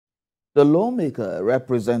The lawmaker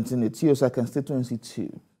representing the Tiosa Constituency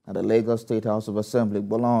 2 at the Lagos State House of Assembly,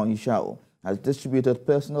 Gbolahan Yishawu, has distributed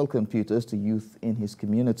personal computers to youth in his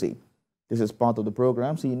community. This is part of the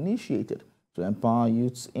programs he initiated to empower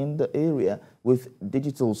youths in the area with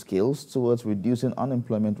digital skills towards reducing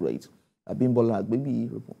unemployment rate. Gbolahan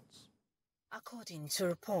Yishawu reports. According to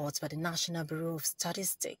reports by the National Bureau of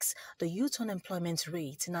Statistics, the youth unemployment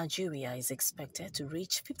rate in Nigeria is expected to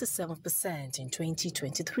reach 57% in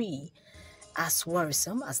 2023. As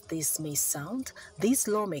worrisome as this may sound, this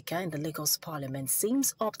lawmaker in the Lagos Parliament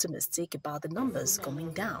seems optimistic about the numbers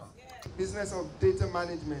coming down. Business of data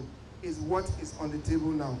management is what is on the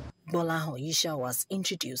table now. Gbolahan Yishawu has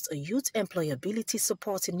introduced a youth employability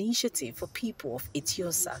support initiative for people of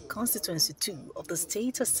Tiosa Constituency 2 of the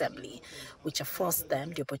State Assembly, which affords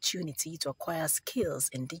them the opportunity to acquire skills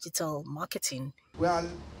in digital marketing. We are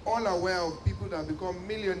all aware of people that become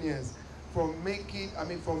millionaires from making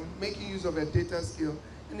use of a data skill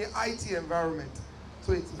in the IT environment.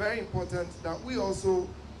 So it's very important that we also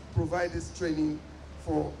provide this training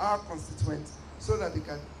for our constituents so that they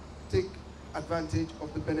can take advantage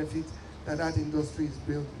of the benefit that industry is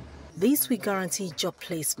building. These will guarantee job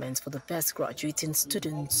placements for the best graduating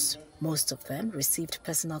students. Most of them received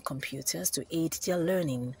personal computers to aid their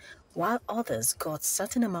learning, while others got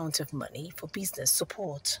certain amount of money for business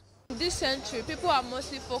support. This century, people are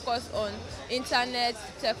mostly focused on internet,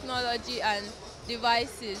 technology and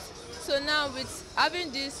devices. So now with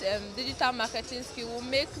having this digital marketing skill will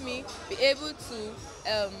make me be able to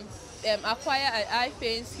acquire an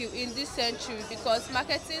high-paying skill in this century because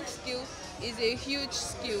marketing skill is a huge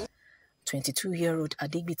skill. 22-year-old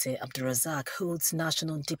Adigbite Abdulrazak holds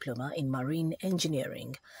national diploma in marine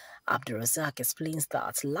engineering. Abdulrazak explains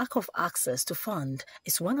that lack of access to funds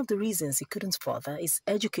is one of the reasons he couldn't further his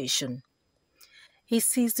education. He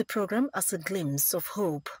sees the program as a glimpse of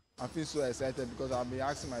hope. I feel so excited because I've been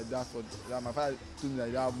asking my dad for that. My father told me that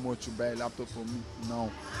he didn't have much to buy a laptop for me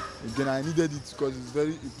now. Again, I needed it because it's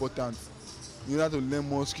very important. You have to learn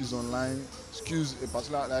more skills online. Skills, in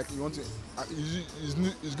particular, like you want to.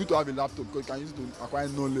 It's good to have a laptop because you can use it to acquire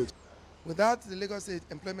knowledge. Without the Lagos State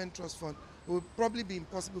Employment Trust Fund, it would probably be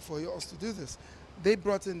impossible for us to do this. They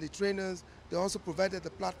brought in the trainers. They also provided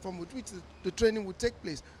the platform with which the training would take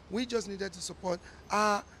place. We just needed to support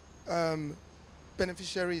our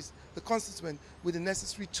beneficiaries, the constituent, with the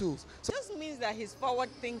necessary tools. So this means that he's forward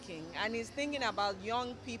thinking and he's thinking about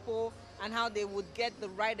young people and how they would get the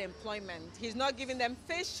right employment. He's not giving them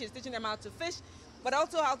fish, he's teaching them how to fish, but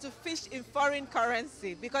also how to fish in foreign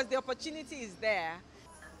currency because the opportunity is there.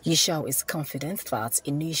 Yishawu is confident that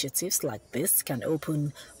initiatives like this can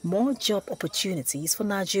open more job opportunities for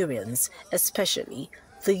Nigerians, especially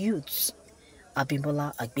the youths.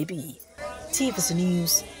 Gbolahan Yishawu, TVC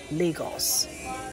News, Lagos.